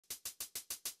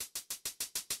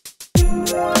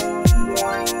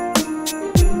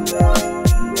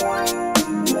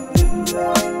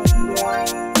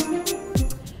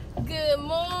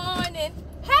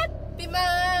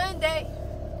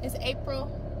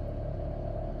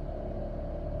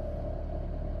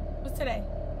What's today?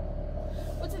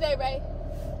 What's today, Ray?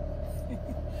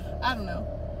 I don't know.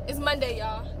 It's Monday,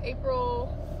 y'all.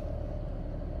 April.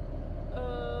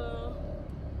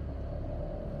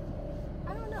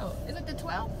 I don't know. Is it the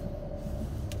 12th?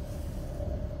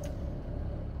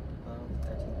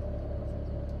 13.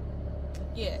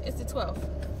 Yeah, it's the 12th.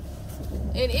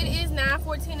 And it is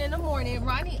 9:14 in the morning.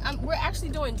 Ronnie, we're actually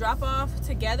doing drop-off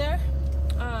together.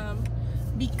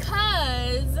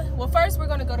 Because, well, first we're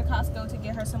going to go to Costco to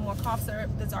get her some more cough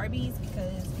syrup, the Zarbee's,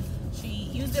 because she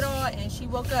used it all and she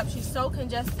woke up. She's so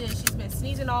congested. She's been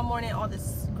sneezing all morning, all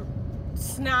this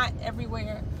snot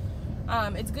everywhere.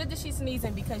 It's good that she's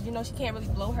sneezing because, you know, she can't really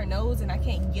blow her nose and I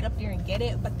can't get up there and get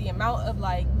it. But the amount of,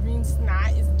 like, green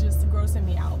snot is just grossing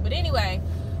me out. But anyway,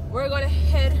 we're going to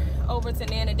head over to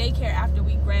Nana Daycare after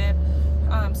we grab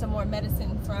some more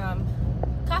medicine from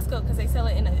Costco because they sell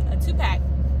it in a 2-pack.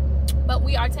 But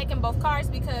we are taking both cars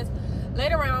because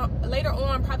later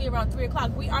on, probably around 3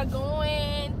 o'clock, we are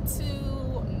going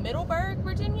to Middleburg,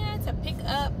 Virginia to pick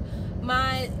up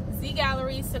my Z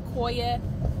Gallery Sequoia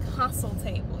console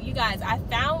table. You guys, I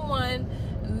found one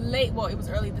late. Well, it was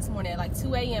early this morning at like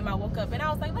 2 a.m. I woke up and I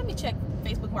was like, let me check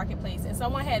Facebook Marketplace. And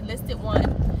someone had listed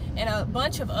one and a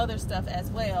bunch of other stuff as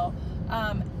well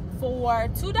for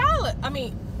 $2. I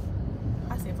mean,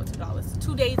 I said for $2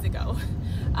 2 days ago.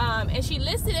 And she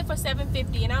listed it for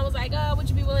 $7.50 and I was like, oh, would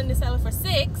you be willing to sell it for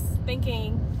 $6?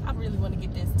 Thinking I really want to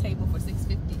get this table for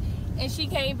 $6.50. And she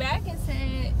came back and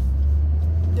said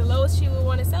the lowest she would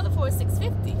want to sell it for is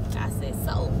 $6.50. I said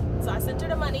so I sent her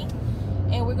the money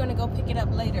and we're gonna go pick it up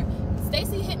later.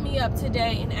 Stacy hit me up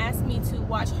today and asked me to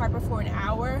watch Harper for an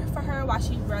hour for her while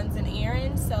she runs an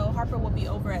errand. So Harper will be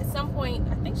over at some point.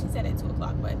 I think she said at 2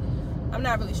 o'clock, but I'm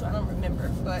not really sure, I don't remember.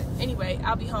 But anyway,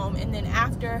 I'll be home. And then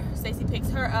after Stacy picks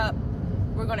her up,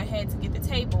 we're gonna head to get the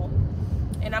table.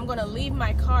 And I'm gonna leave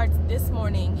my cards this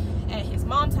morning at his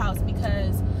mom's house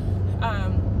because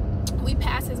we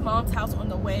pass his mom's house on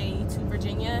the way to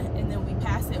Virginia and then we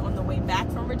pass it on the way back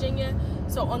from Virginia.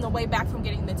 So on the way back from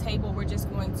getting the table, we're just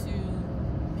going to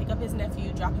pick up his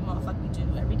nephew, drop him off like we do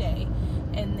every day,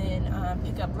 and then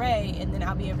pick up Ray, and then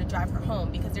I'll be able to drive her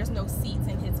home because there's no seats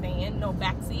in his van, no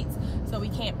back seats, so we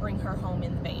can't bring her home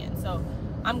in the van. So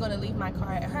I'm gonna leave my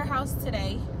car at her house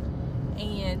today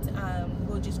and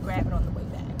we'll just grab it on the way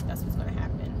back. That's what's gonna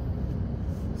happen.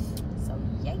 So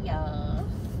yeah,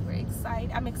 we're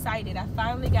excited. I'm excited. I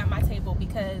finally got my table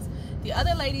because the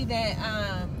other lady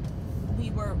that we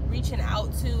were reaching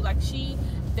out to, like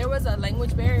there was a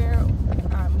language barrier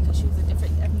because she was a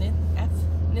different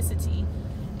ethnicity,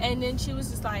 and then she was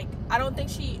just like, I don't think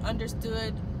she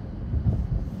understood,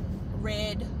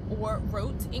 read or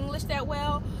wrote English that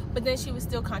well, but then she was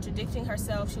still contradicting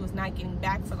herself. She was not getting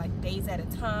back for like days at a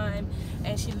time,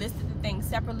 and she listed the things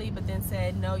separately but then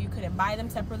said no, you couldn't buy them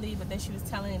separately. But then she was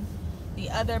telling the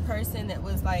other person that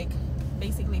was like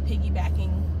basically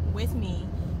piggybacking with me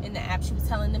in the app, she was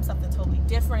telling them something totally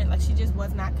different. Like she just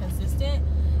was not consistent.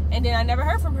 And then I never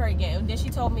heard from her again. And then she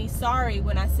told me sorry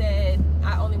when I said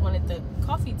I only wanted the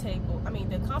coffee table, I mean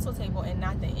the console table and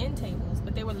not the end tables,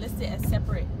 but they were listed as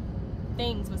separate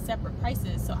things with separate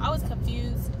prices. So I was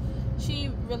confused.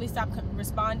 She really stopped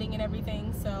responding and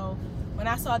everything. So when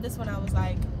I saw this one, I was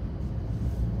like,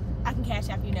 I can cash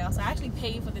app you now. So I actually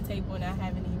paid for the table and I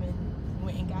haven't even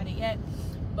went and got it yet.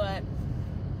 But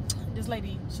this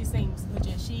lady, she seems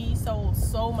legit. She sold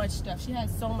so much stuff. She has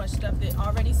so much stuff that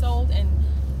already sold, and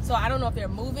so I don't know if they're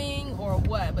moving or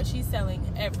what, but she's selling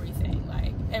everything.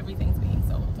 Like everything's being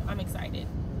sold. I'm excited.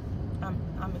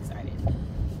 I'm excited.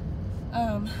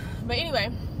 But anyway,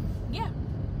 yeah.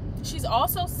 She's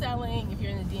also selling, if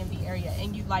you're in the DMV area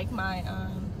and you like my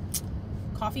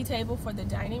coffee table for the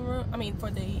dining room, I mean for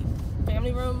the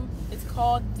family room, it's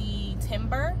called the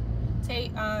Timber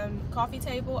coffee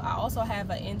table. I also have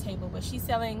an end table, but she's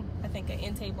selling, I think, an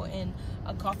end table and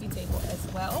a coffee table as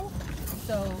well.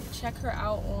 So check her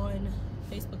out on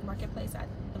Facebook Marketplace. I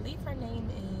believe her name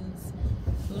is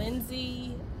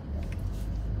Lindsay,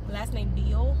 last name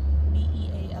Beale,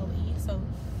 B-E-A-L-E. So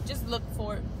just look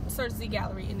for, search Z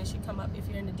Gallery and it should come up if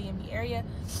you're in the DMV area.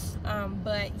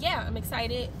 But yeah, I'm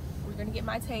excited. We're gonna get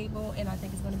my table and I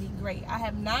think it's gonna be great. I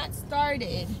have not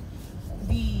started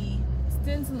the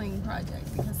stenciling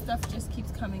project because stuff just keeps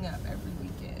coming up every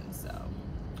weekend. So,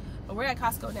 but we're at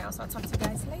Costco now, so I'll talk to you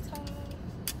guys later.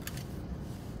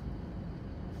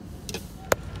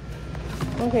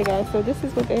 Okay guys, so this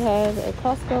is what they have at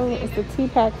Costco. It's the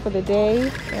 2-pack for the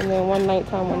day and then one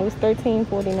nighttime one. It was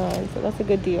 $13.49, so that's a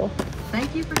good deal.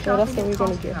 Thank you for shopping. So that's what we're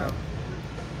gonna get her.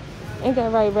 Ain't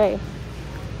that right, Ray?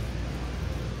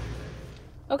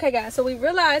 Okay guys, so we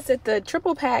realized that the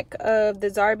triple pack of the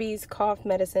Zarbee's cough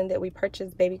medicine that we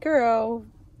purchased baby girl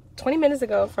 20 minutes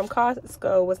ago from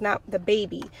Costco was not the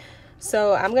baby.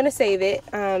 So I'm gonna save it,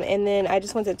 and then I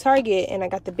just went to Target and I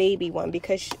got the baby one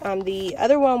because the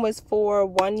other one was for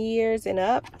 1 year and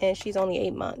up, and she's only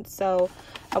 8 months. So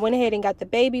I went ahead and got the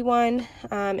baby one,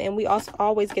 and we also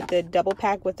always get the double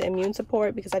pack with the immune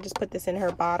support because I just put this in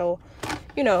her bottle,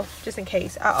 you know, just in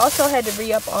case. I also had to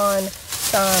re-up on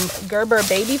some Gerber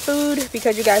baby food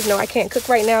because you guys know I can't cook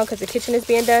right now because the kitchen is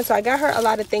being done. So I got her a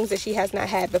lot of things that she has not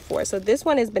had before. So this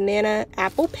one is banana,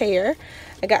 apple, pear.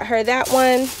 I got her that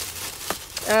one.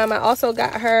 I also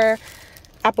got her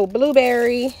apple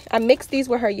blueberry. I mix these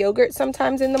with her yogurt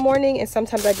sometimes in the morning, and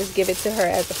sometimes I just give it to her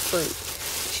as a fruit.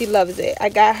 She loves it. I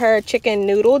got her chicken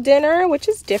noodle dinner, which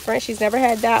is different. She's never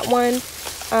had that one.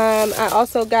 I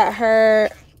also got her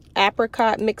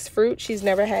apricot mixed fruit. She's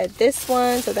never had this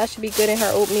one, so that should be good in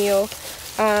her oatmeal.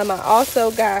 I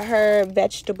also got her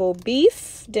vegetable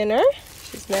beef dinner.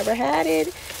 She's never had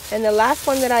it. And the last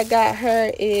one that I got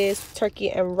her is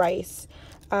turkey and rice.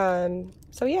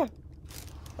 So yeah,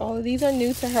 all of these are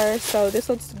new to her, so this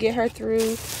will get her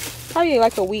through probably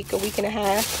like a week and a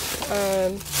half.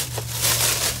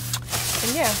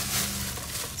 And yeah,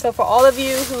 so for all of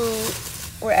you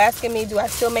who were asking me, do I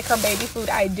still make her baby food?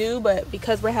 I do, but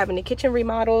because we're having the kitchen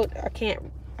remodeled, I can't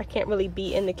really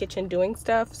be in the kitchen doing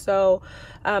stuff. So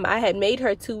I had made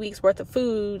her 2 weeks worth of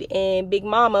food, and Big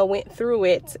Mama went through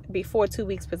it before 2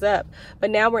 weeks was up.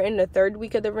 But now we're in the 3rd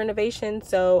week of the renovation,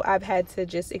 so I've had to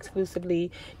just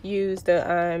exclusively use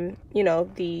the you know,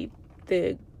 the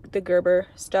Gerber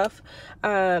stuff.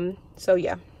 So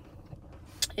yeah,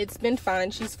 it's been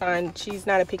fine. She's fine. She's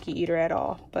not a picky eater at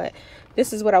all. But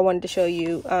this is what I wanted to show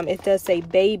you. It does say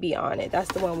baby on it.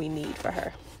 That's the one we need for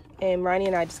her. And Ronnie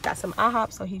and I just got some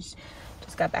hiccup, so he's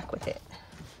just got back with it.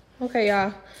 Okay,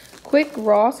 y'all. Quick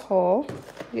Ross haul.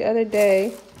 The other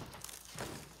day,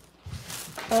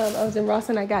 I was in Ross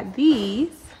and I got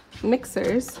these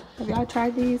mixers. Have y'all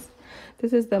tried these?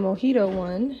 This is the mojito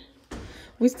one.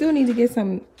 We still need to get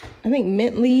some, I think,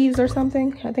 mint leaves or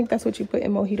something. I think that's what you put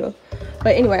in mojito.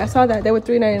 But anyway, I saw that. They were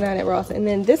 $3.99 at Ross. And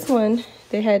then this one,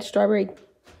 they had strawberry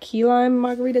key lime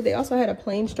margarita. They also had a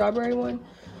plain strawberry one,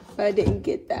 but I didn't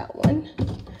get that one.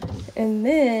 And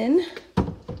then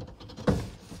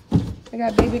I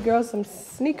got baby girl some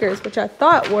sneakers, which I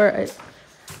thought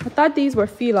these were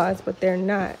felines, but they're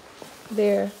not.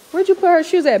 Where'd you put her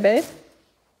shoes at, babe?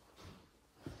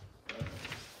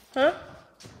 Huh?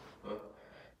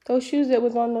 Those shoes that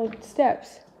was on the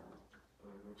steps.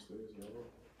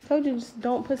 Told you just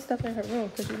don't put stuff in her room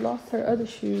because you lost her other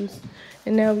shoes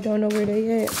and now we don't know where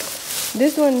they at.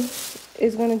 This one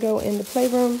is going to go in the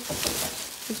playroom.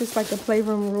 It's just like the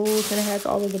playroom rules, and it has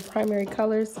all of the primary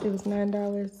colors. It was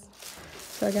 $9.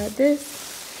 So I got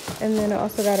this, and then I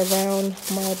also got a round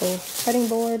marble cutting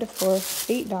board for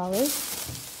 $8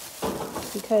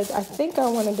 because I think I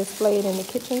want to display it in the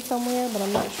kitchen somewhere, but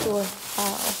I'm not sure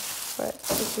how. But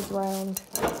this is round.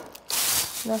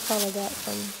 And that's all I got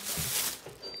from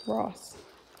Ross.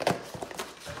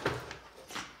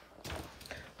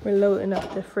 We're loading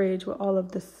up the fridge with all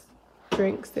of the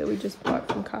drinks that we just bought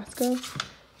from Costco.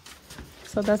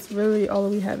 So that's really all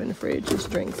we have in the fridge is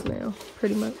drinks now,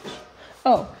 pretty much.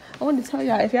 Oh, I wanted to tell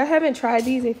y'all, if y'all haven't tried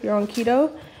these, if you're on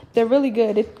keto, they're really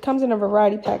good. It comes in a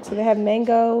variety pack. So they have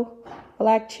mango,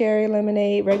 black cherry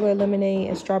lemonade, regular lemonade,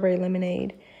 and strawberry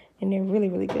lemonade. And they're really,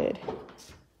 really good.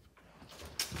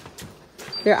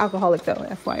 They're alcoholic though,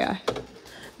 FYI.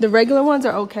 The regular ones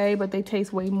are okay, but they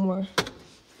taste way more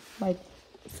like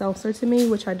seltzer to me,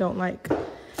 which I don't like.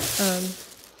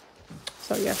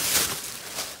 So yeah.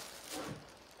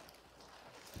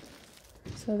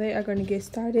 So they are going to get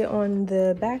started on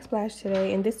the backsplash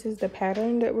today, and this is the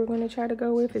pattern that we're going to try to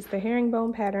go with. It's the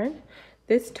herringbone pattern.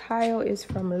 This tile is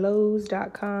from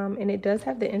Lowe's.com, and it does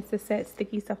have the Instaset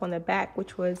sticky stuff on the back,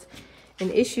 which was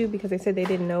an issue because they said they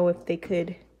didn't know if they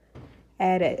could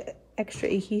add an extra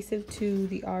adhesive to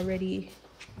the already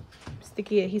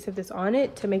sticky adhesive that's on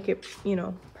it to make it, you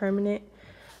know, permanent.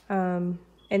 And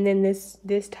then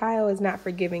this tile is not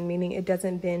forgiving, meaning it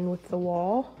doesn't bend with the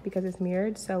wall because it's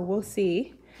mirrored. So we'll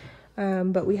see.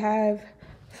 But we have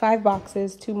 5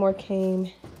 boxes. 2 more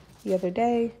came the other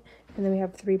day. And then we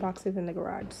have 3 boxes in the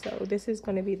garage. So this is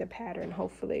going to be the pattern,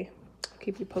 hopefully. I'll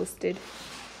keep you posted.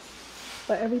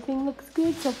 But everything looks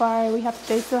good so far. We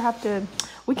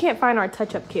can't find our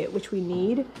touch-up kit, which we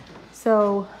need.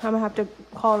 So I'm going to have to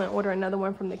call and order another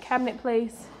one from the cabinet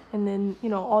place. And then, you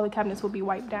know, all the cabinets will be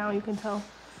wiped down, you can tell.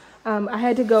 I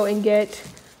had to go and get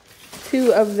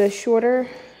 2 of the shorter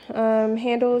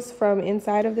handles from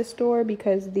inside of the store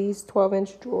because these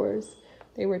 12-inch drawers,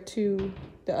 the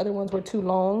other ones were too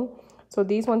long. So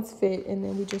these ones fit, and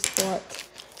then we just bought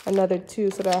another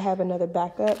 2 so that I have another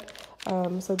backup.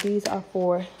 So these are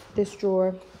for this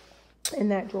drawer and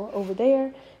that drawer over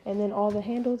there. And then all the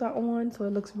handles are on, so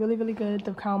it looks really, really good.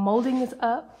 The crown molding is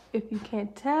up. If you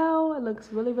can't tell, it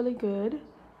looks really, really good.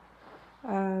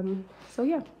 So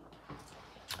yeah.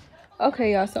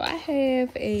 Okay, y'all, so I have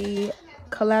a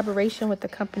collaboration with the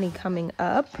company coming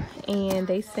up, and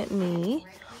they sent me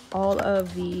all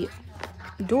of the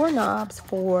doorknobs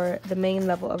for the main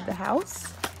level of the house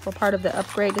for part of the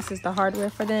upgrade. This is the hardware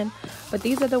for them, but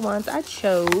these are the ones I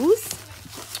chose,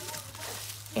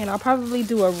 and I'll probably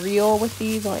do a reel with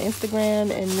these on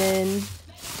Instagram and then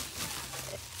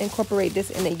incorporate this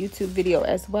in a YouTube video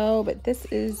as well. But this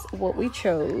is what we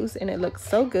chose, and it looks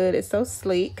so good. It's so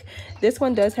sleek. This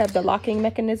one does have the locking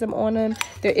mechanism on them.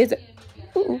 There is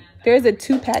a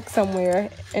 2-pack somewhere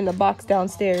in the box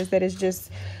downstairs that is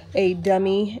just a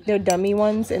dummy. They're dummy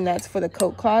ones, and that's for the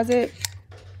coat closet.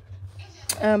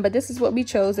 But this is what we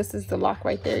chose. This is the lock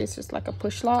right there. It's just like a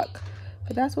push lock,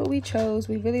 but that's what we chose.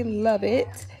 We really love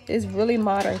it. It's really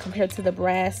modern compared to the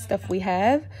brass stuff we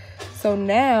have. So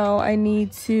now I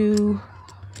need to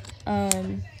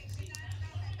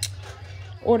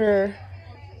order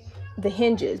the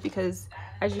hinges, because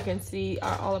as you can see,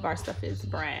 all of our stuff is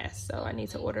brass. So I need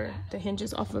to order the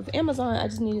hinges off of Amazon. I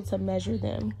just needed to measure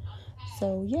them.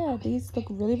 So yeah, these look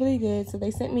really, really good. So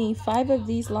they sent me 5 of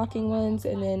these locking ones,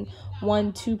 and then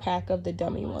 1 2-pack of the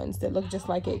dummy ones that look just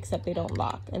like it, except they don't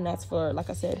lock. And that's for,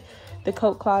 like I said, the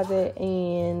coat closet,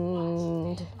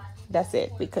 and that's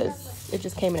it, because it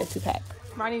just came in a 2-pack.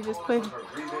 Ronnie just put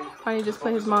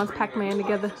his mom's Pac-Man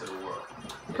together.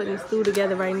 Putting his food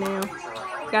together right now.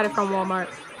 Got it from Walmart.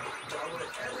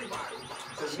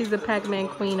 She's a Pac-Man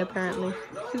queen, apparently.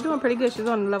 She's doing pretty good. She's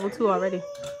on level 2 already.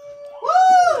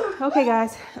 Woo! Okay,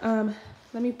 guys.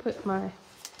 Let me put my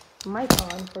mic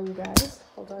on for you guys.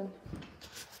 Hold on.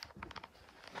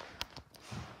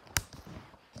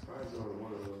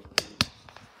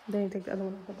 They didn't take the other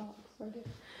one off the box. Right there.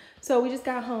 So we just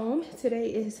got home. Today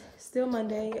is still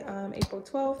Monday, April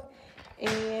 12th.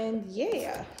 And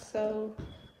yeah, so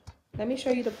let me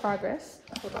show you the progress.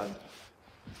 Hold on.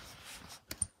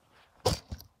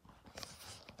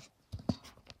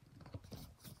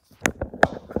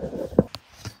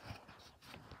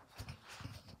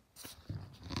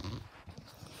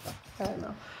 I don't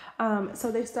know.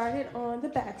 So they started on the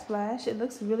backsplash. It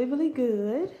looks really, really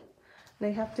good.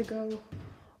 They have to go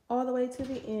all the way to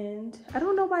the end. I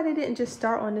don't know why they didn't just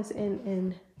start on this end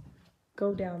and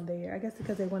go down there. I guess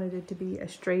because they wanted it to be a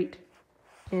straight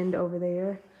end over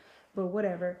there, but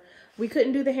whatever. We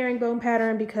couldn't do the herringbone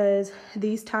pattern because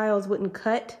these tiles wouldn't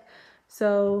cut.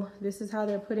 So this is how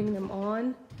they're putting them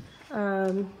on.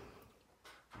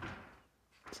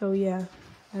 So yeah,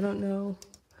 I don't know.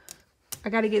 I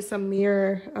got to get some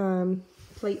mirror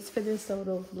plates for this so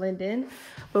it'll blend in,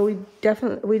 but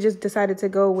we just decided to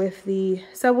go with the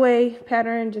subway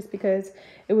pattern just because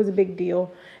it was a big deal.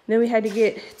 And then we had to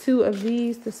get 2 of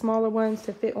these, the smaller ones,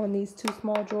 to fit on these 2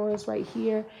 small drawers right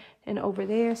here and over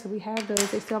there. So we have those.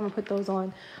 They still haven't put those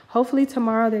on. Hopefully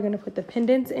tomorrow they're going to put the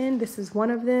pendants in. This is one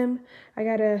of them. I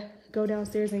gotta go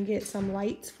downstairs and get some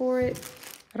lights for it.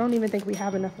 I don't even think we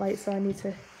have enough lights, so I need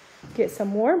to get some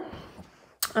more.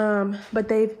 But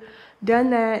they've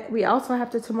done that. We also have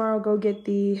to tomorrow go get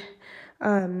the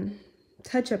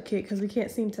touch-up kit because we can't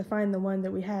seem to find the one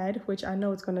that we had, which I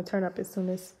know it's going to turn up as soon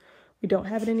as we don't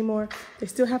have it anymore. They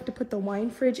still have to put the wine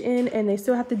fridge in, and they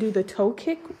still have to do the toe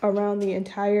kick around the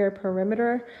entire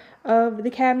perimeter of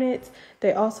the cabinets.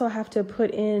 They also have to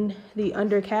put in the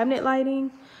under cabinet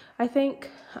lighting, I think.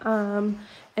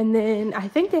 And then I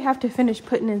think they have to finish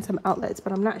putting in some outlets,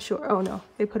 but I'm not sure. Oh no,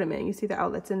 they put them in. You see the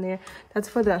outlets in there. That's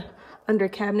for the under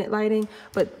cabinet lighting,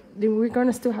 but then we're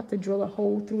gonna still have to drill a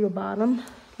hole through the bottom,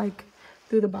 like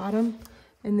through the bottom,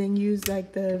 and then use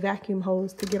like the vacuum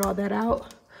hose to get all that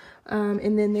out.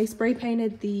 And then they spray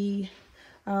painted the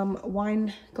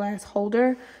wine glass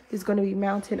holder. Is going to be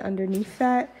mounted underneath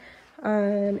that.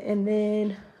 And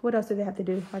then what else did they have to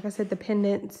do? Like I said, the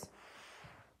pendants.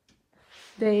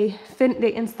 They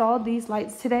installed these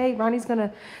lights today. Ronnie's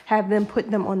gonna have them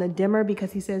put them on the dimmer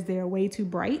because he says they are way too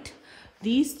bright.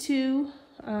 These 2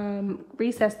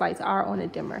 recessed lights are on a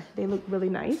dimmer. They look really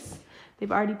nice.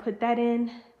 They've already put that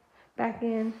back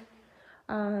in.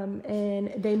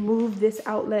 And they moved this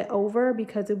outlet over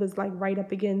because it was like right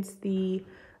up against the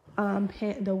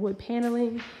wood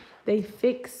paneling. They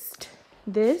fixed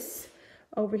this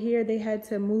over here. They had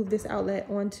to move this outlet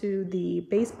onto the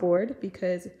baseboard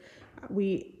because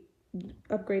we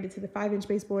upgraded to the 5-inch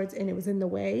baseboards and it was in the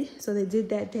way. So they did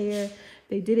that there.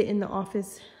 They did it in the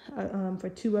office for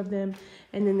 2 of them.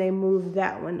 And then they moved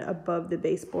that one above the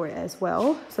baseboard as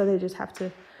well. So they just have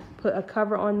to put a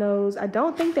cover on those. I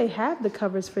don't think they have the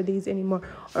covers for these anymore.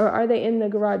 Or are they in the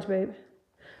garage, babe?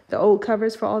 The old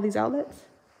covers for all these outlets?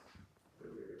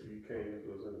 You can't use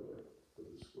those anyway,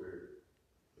 because it's square.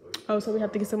 Oh, so we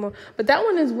have to get some more. But that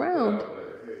one is round.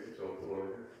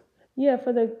 Yeah,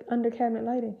 for the under cabinet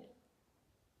lighting.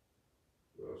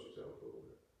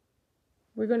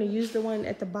 We're going to use the one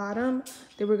at the bottom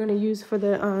that we're going to use for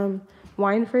the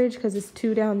wine fridge because it's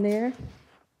 2 down there.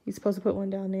 He's supposed to put 1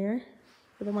 down there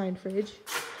for the wine fridge.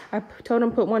 I told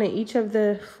him put 1 in each of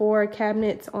the 4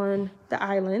 cabinets on the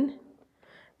island.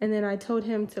 And then I told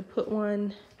him to put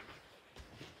 1,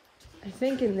 I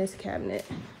think, in this cabinet.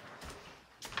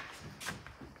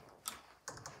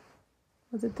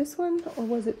 Was it this one or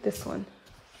was it this one?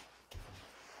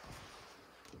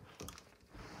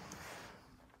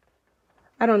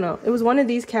 I don't know. It was one of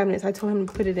these cabinets. I told him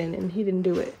to put it in and he didn't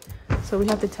do it. So we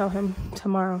have to tell him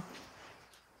tomorrow.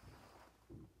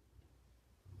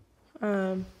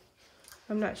 I'm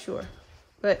not sure.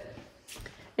 But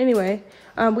anyway,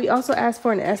 we also asked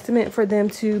for an estimate for them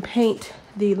to paint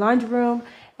the laundry room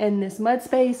and this mud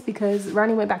space because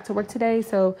Ronnie went back to work today.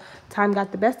 So time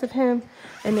got the best of him.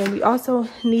 And then we also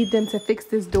need them to fix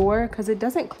this door because it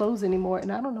doesn't close anymore.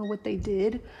 And I don't know what they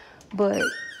did, but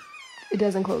it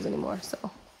doesn't close anymore.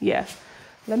 So yeah,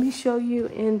 let me show you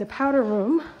in the powder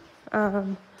room.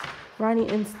 Ronnie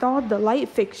installed the light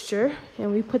fixture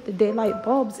and we put the daylight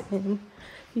bulbs in.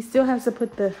 He still has to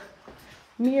put the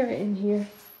mirror in here.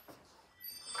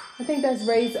 I think that's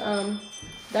Ray's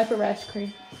diaper rash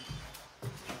cream.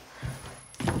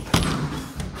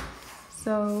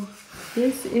 So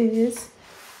this is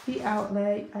the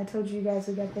outlet. I told you guys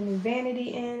we got the new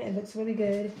vanity in. It looks really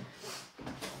good.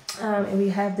 And we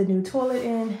have the new toilet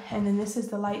in, and then this is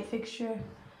the light fixture.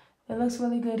 It looks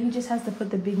really good. He just has to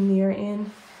put the big mirror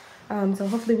in. So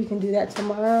hopefully we can do that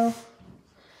tomorrow.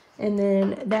 And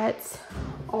then that's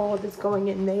all that's going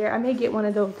in there. I may get one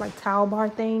of those like towel bar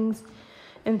things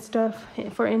and stuff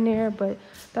for in there, but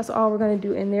that's all we're gonna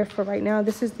do in there for right now.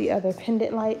 This is the other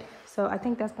pendant light. So I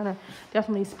think that's gonna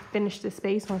definitely finish the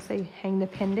space once they hang the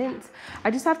pendants.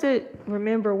 I just have to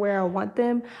remember where I want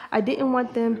them. I didn't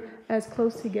want them as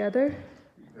close together.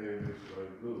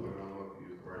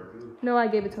 No, I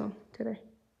gave it to him today.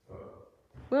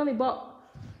 We only bought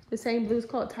the same blue. It's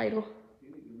called Title.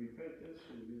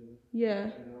 Yeah.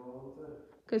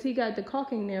 Because he got the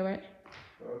caulking there, right?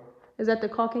 Is that the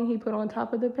caulking he put on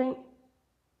top of the paint?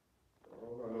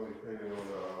 Oh, I know he painted on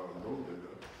the molding.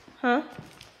 Huh?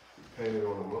 He painted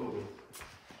on the molding.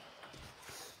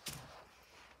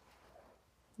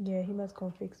 Yeah, he must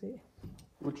go fix it.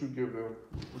 What you give them?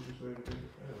 What you say?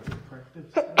 Practice.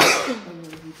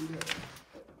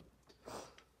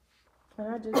 And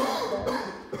I just got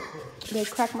that. They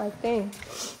cracked my thing.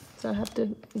 So I have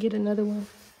to get another one.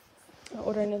 I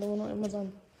ordered another one on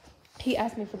Amazon. He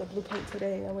asked me for the blue paint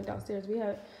today. I went downstairs. We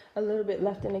had a little bit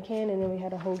left in the can, and then we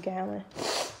had a whole gallon.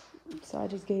 So I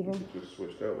just gave him. Just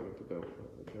switch that one and put that one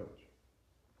on the couch.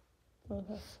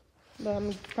 Okay. But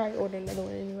I'm probably ordering another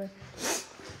one anyway.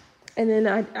 And then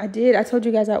I told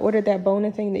you guys I ordered that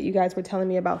boner thing that you guys were telling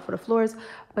me about for the floors.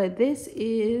 But this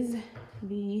is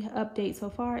the update so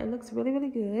far. It looks really, really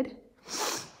good.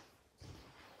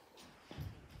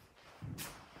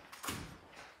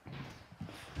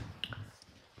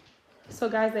 So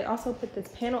guys, they also put this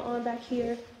panel on back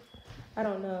here. I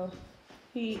don't know.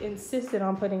 He insisted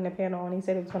on putting the panel on. He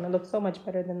said it was going to look so much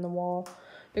better than the wall.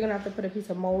 They're going to have to put a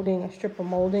piece of molding, a strip of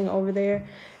molding over there.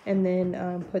 And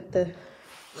then put the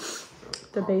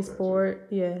baseboard.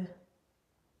 Yeah.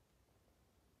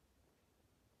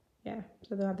 Yeah,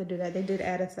 so they'll have to do that. They did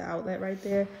add us the outlet right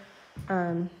there.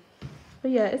 But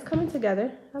yeah, it's coming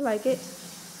together. I like it.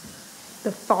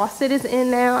 The faucet is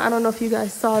in now. I don't know if you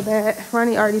guys saw that.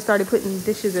 Ronnie already started putting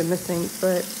dishes in the sink,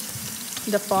 but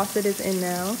the faucet is in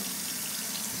now.